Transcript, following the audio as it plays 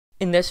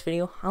In this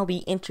video, I'll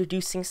be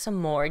introducing some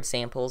more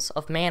examples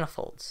of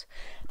manifolds.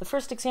 The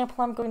first example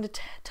I'm going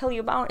to tell you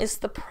about is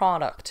the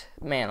product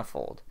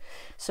manifold.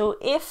 So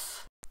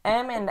if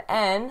M and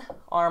N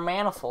are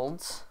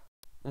manifolds,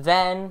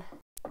 then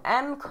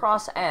M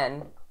cross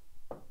N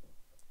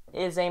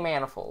is a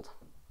manifold.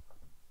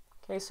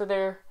 Okay, so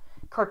the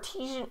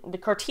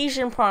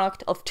Cartesian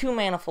product of two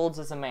manifolds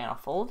is a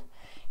manifold,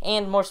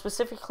 and more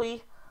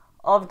specifically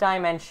of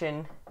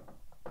dimension,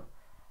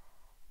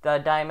 the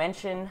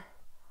dimension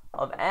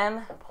of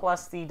M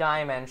plus the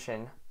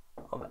dimension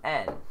of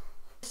N.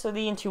 So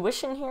the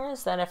intuition here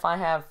is that if I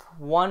have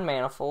one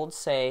manifold,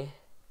 say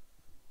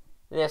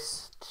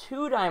this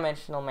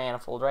two-dimensional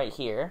manifold right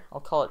here, I'll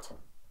call it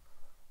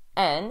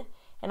N,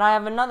 and I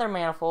have another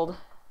manifold,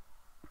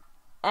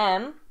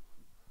 M,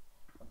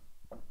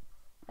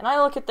 and I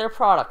look at their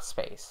product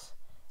space.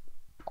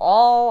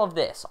 All of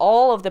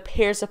the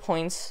pairs of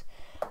points,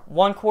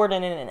 one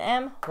coordinate in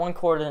M, one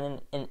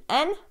coordinate in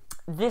N,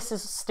 this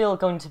is still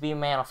going to be a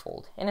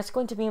manifold, and it's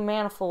going to be a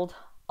manifold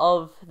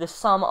of the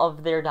sum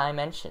of their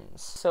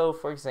dimensions. So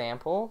for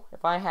example,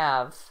 if I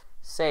have,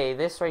 say,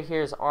 this right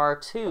here is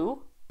R2,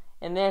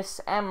 and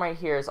this M right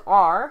here is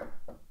R,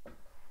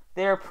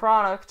 their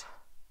product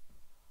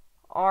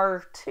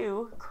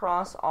R2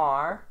 cross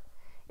R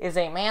is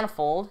a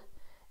manifold,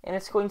 and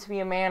it's going to be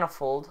a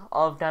manifold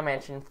of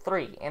dimension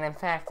 3, and in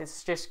fact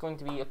it's just going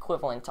to be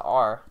equivalent to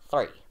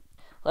R3.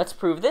 Let's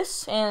prove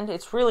this, and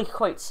it's really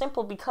quite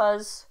simple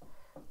because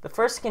the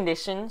first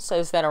condition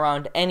says that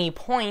around any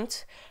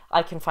point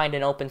I can find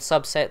an open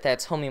subset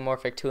that's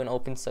homeomorphic to an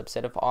open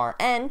subset of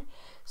Rn.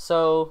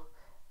 So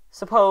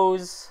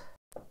suppose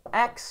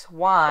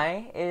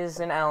xy is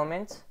an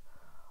element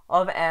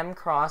of M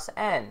cross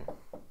N.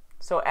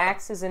 So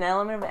x is an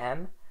element of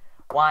M,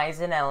 y is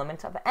an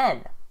element of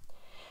N.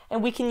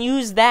 And we can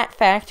use that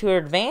fact to our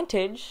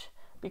advantage,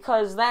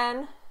 because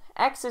then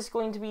x is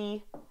going to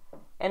be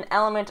an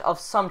element of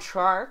some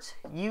chart,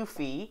 u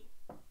phi,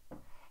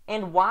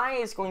 and y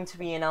is going to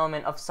be an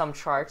element of some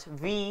chart,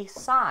 v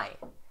psi,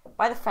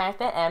 by the fact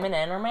that M and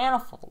N are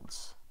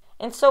manifolds.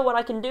 And so what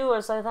I can do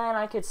is then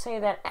I could say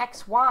that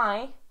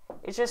xy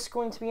is just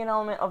going to be an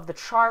element of the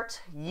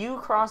chart u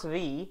cross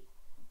v,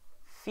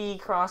 phi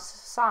cross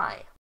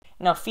psi.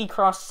 Now phi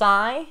cross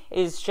psi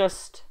is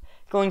just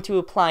going to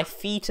apply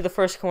phi to the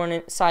first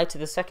coordinate, psi to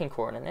the second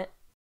coordinate,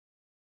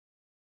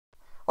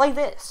 like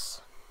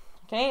this.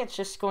 Okay, it's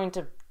just going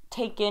to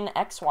take in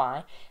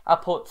xy, I'll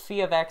put phi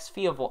of x,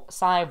 phi of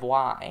psi of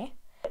y,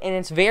 and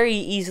it's very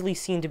easily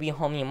seen to be a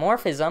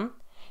homeomorphism,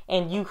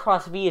 and u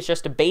cross v is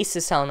just a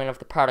basis element of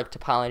the product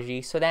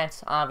topology, so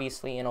that's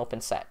obviously an open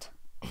set.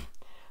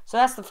 So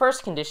that's the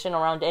first condition.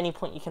 Around any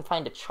point you can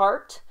find a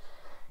chart.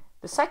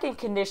 The second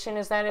condition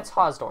is that it's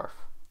Hausdorff.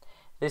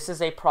 This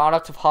is a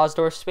product of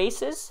Hausdorff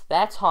spaces.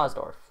 That's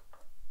Hausdorff.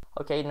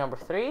 Okay, number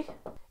 3.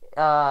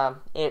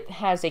 It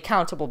has a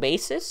countable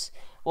basis.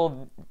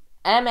 Well,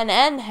 M and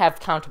N have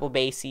countable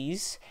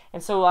bases,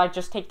 and so I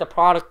just take the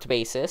product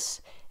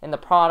basis, and the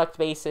product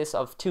basis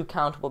of two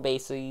countable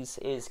bases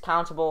is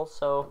countable,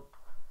 so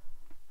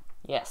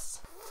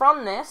yes.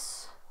 From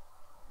this,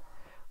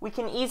 we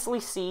can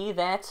easily see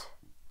that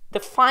the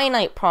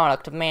finite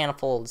product of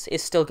manifolds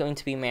is still going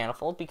to be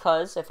manifold,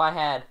 because if I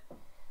had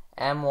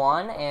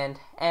M1 and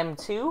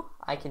M2,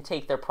 I can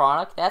take their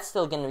product, that's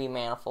still going to be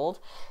manifold.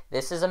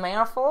 This is a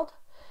manifold,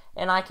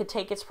 and I could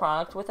take its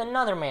product with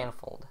another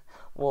manifold.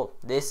 Well,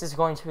 this is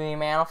going to be a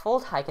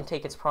manifold, I can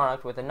take its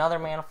product with another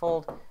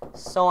manifold,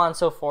 so on and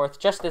so forth,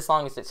 just as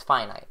long as it's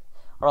finite,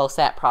 or else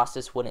that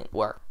process wouldn't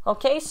work.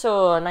 Okay,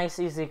 so a nice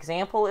easy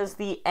example is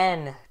the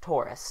N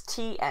torus,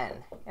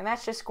 Tn, and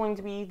that's just going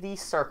to be the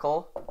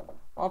circle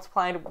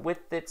multiplied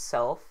with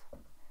itself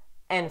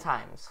n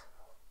times.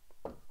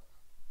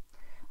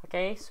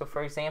 Okay, so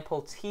for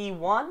example,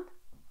 T1,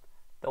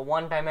 the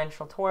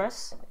one-dimensional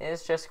torus,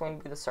 is just going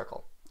to be the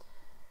circle.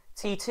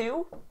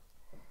 T2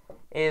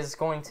 is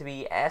going to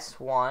be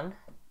S1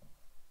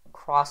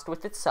 crossed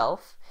with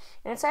itself,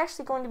 and it's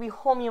actually going to be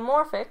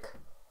homeomorphic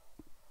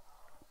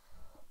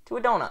to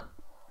a donut,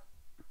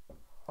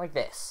 like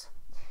this.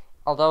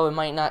 Although it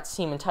might not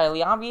seem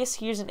entirely obvious,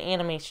 here's an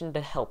animation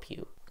to help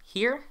you.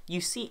 Here,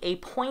 you see a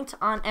point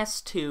on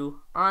S2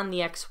 on the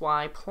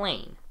xy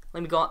plane.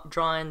 Let me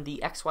draw in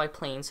the xy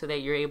plane so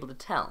that you're able to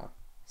tell.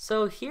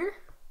 So here,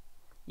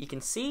 you can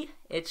see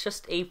it's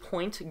just a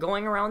point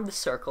going around the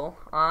circle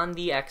on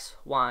the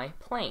xy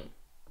plane.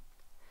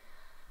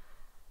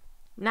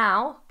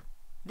 Now,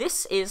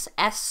 this is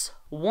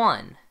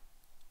S1.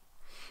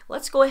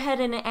 Let's go ahead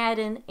and add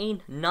in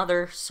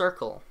another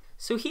circle.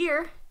 So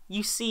here,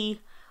 you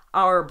see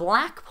our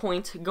black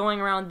point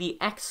going around the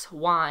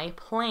xy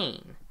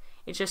plane.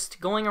 It's just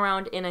going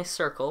around in a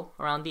circle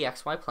around the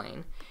xy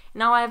plane.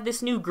 Now I have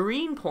this new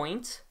green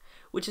point,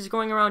 which is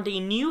going around a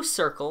new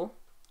circle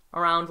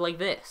around like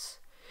this.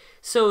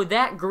 So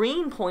that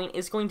green point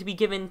is going to be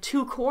given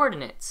two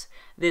coordinates.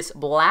 This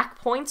black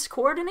point's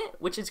coordinate,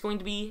 which is going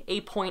to be a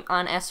point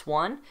on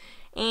S1,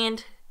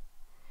 and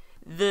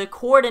the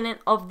coordinate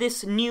of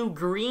this new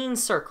green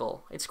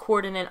circle, its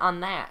coordinate on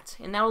that.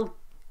 And that will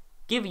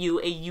give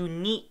you a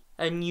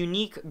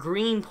unique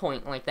green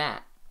point like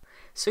that.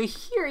 So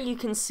here you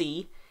can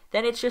see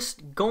that it's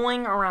just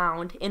going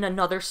around in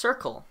another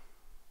circle.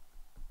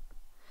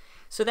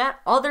 So that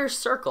other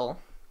circle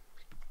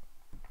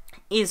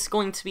is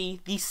going to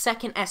be the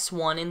second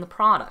S1 in the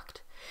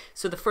product.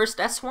 So the first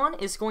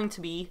S1 is going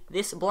to be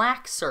this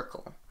black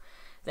circle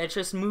that's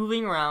just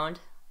moving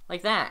around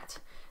like that.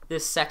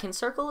 This second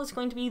circle is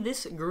going to be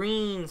this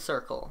green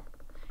circle.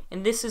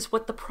 And this is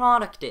what the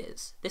product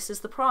is. This is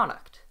the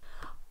product.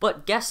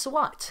 But guess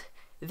what?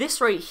 This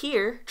right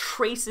here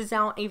traces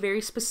out a very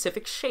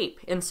specific shape.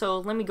 And so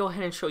let me go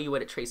ahead and show you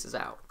what it traces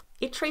out.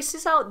 It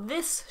traces out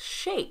this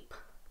shape.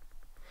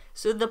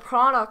 So the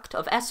product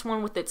of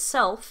S1 with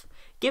itself,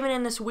 given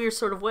in this weird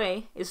sort of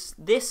way, is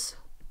this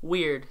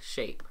weird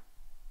shape.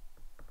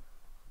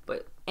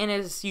 And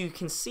as you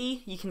can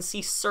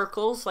see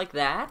circles like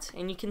that,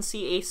 and you can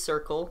see a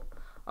circle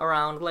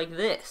around like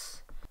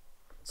this.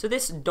 So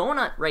this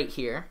donut right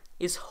here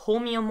is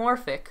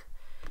homeomorphic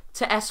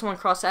to S1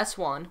 cross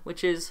S1,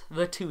 which is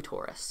the 2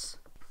 torus.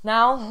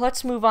 Now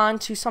let's move on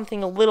to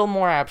something a little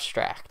more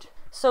abstract.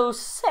 So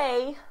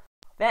say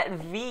that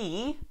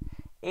V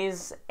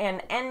is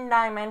an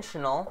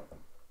n-dimensional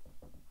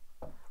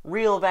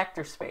real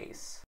vector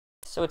space.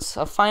 So it's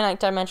a finite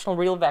dimensional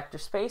real vector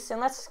space,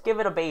 and let's give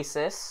it a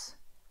basis,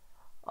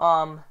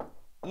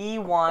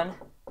 E1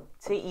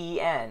 to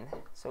En.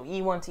 So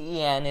E1 to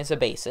En is a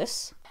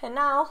basis. And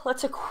now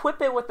let's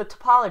equip it with the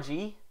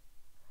topology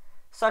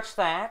such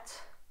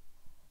that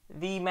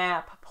the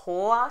map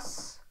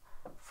plus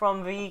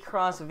from V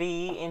cross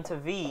V into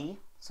V,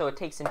 so it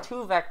takes in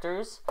two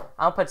vectors,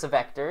 outputs a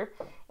vector,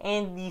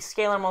 and the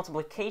scalar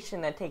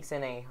multiplication that takes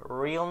in a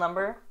real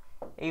number,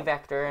 a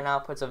vector, and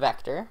outputs a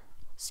vector,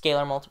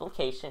 scalar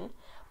multiplication.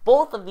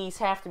 Both of these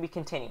have to be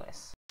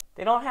continuous.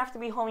 They don't have to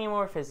be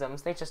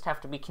homeomorphisms, they just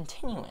have to be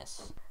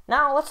continuous.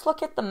 Now let's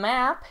look at the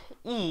map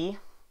E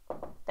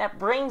that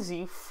brings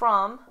you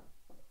from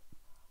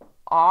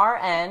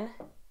Rn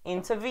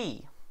into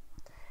V.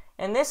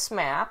 And this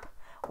map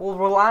will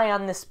rely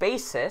on this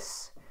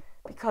basis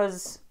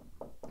because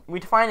we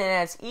define it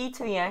as e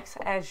to the x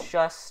as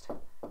just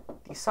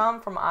the sum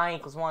from I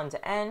equals 1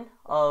 to n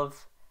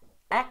of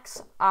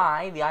xi,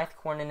 the ith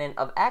coordinate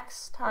of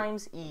x,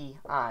 times ei,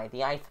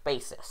 the ith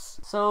basis.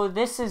 So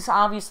this is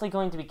obviously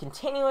going to be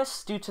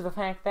continuous due to the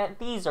fact that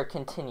these are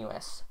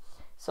continuous.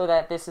 So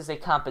that this is a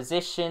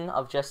composition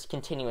of just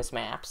continuous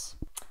maps.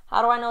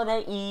 How do I know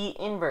that E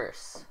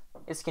inverse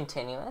is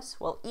continuous?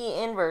 Well,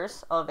 E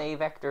inverse of a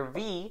vector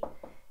V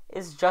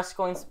is just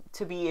going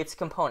to be its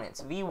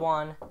components,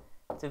 V1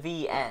 to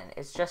Vn.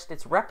 It's just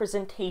its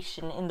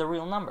representation in the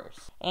real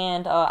numbers.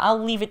 And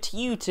I'll leave it to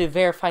you to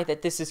verify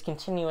that this is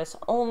continuous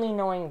only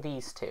knowing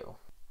these two.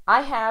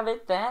 I have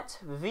it that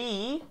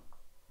V,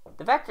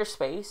 the vector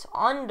space,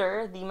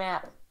 under the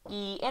map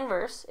E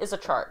inverse is a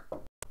chart.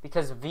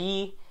 Because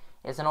V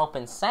is an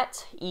open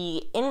set,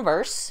 E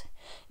inverse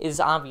is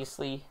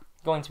obviously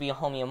going to be a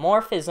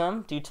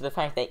homeomorphism due to the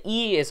fact that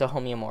E is a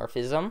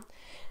homeomorphism,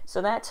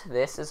 so that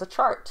this is a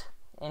chart.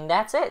 And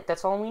that's it.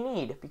 That's all we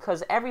need,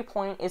 because every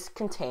point is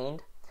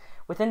contained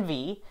within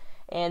V,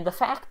 and the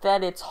fact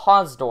that it's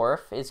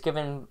Hausdorff is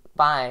given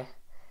by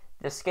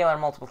the scalar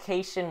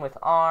multiplication with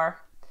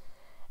R,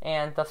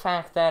 and the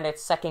fact that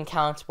it's second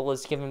countable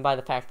is given by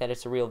the fact that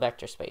it's a real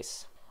vector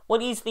space.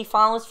 What easily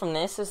follows from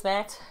this is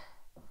that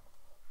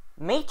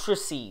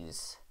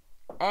matrices,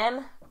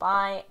 M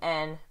by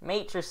N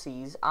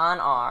matrices on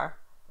R,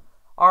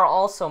 are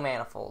also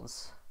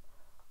manifolds,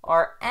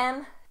 are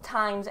M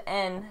times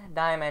N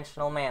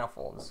dimensional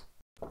manifolds.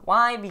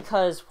 Why?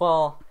 Because,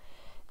 well,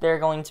 there are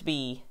going to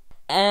be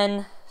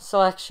N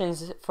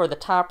selections for the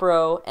top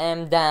row,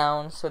 M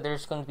down, so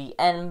there's going to be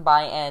N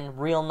by N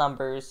real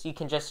numbers. You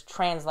can just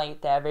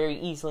translate that very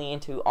easily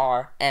into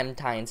R, M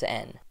times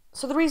N.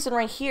 So the reason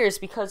right here is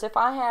because if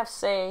I have,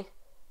 say,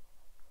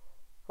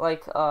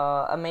 like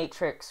a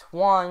matrix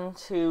 1,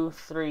 2,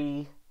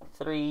 3,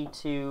 3,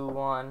 2,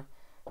 1,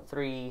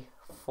 3,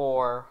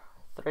 4,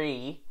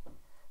 3,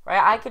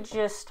 right? I could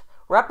just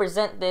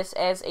represent this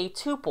as a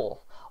tuple.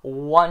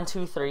 1,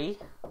 2, 3,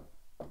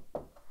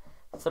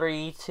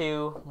 3,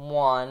 2,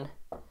 1,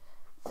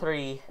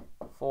 3,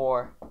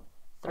 4,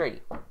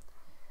 3.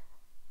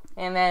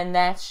 And then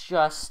that's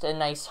just a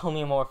nice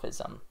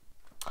homeomorphism.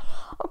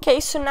 Okay,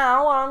 so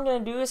now what I'm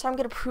going to do is I'm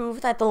going to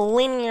prove that the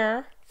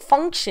linear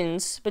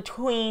functions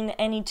between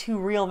any two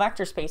real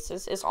vector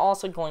spaces is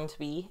also going to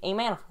be a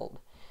manifold.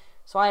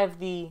 So I have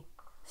the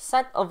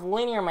set of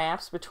linear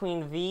maps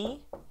between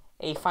V,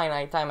 a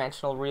finite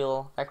dimensional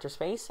real vector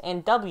space,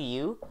 and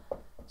W.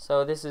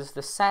 So this is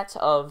the set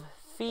of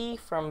phi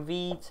from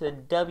V to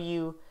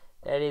W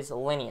that is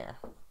linear.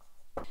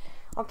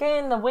 Okay,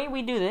 and the way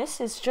we do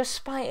this is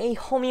just by a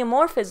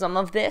homeomorphism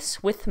of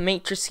this with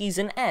matrices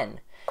in N.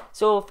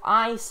 So if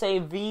I say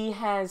V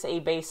has a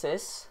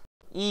basis,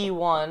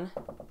 E1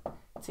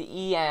 to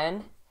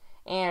En,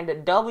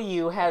 and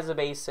W has a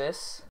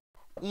basis,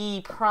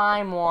 E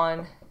prime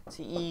 1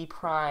 to E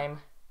prime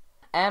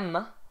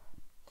M,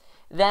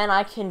 then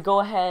I can go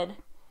ahead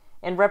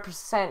and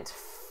represent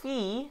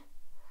phi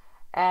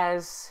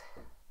as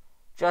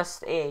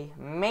just a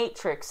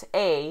matrix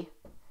A,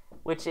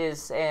 which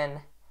is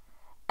an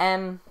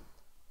M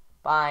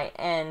by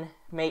N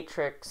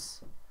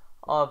matrix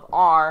of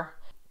R,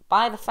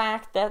 by the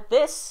fact that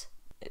this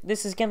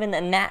is given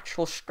a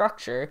natural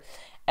structure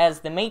as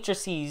the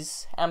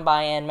matrices M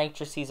by N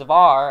matrices of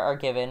R are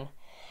given,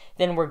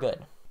 then we're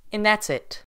good. And that's it.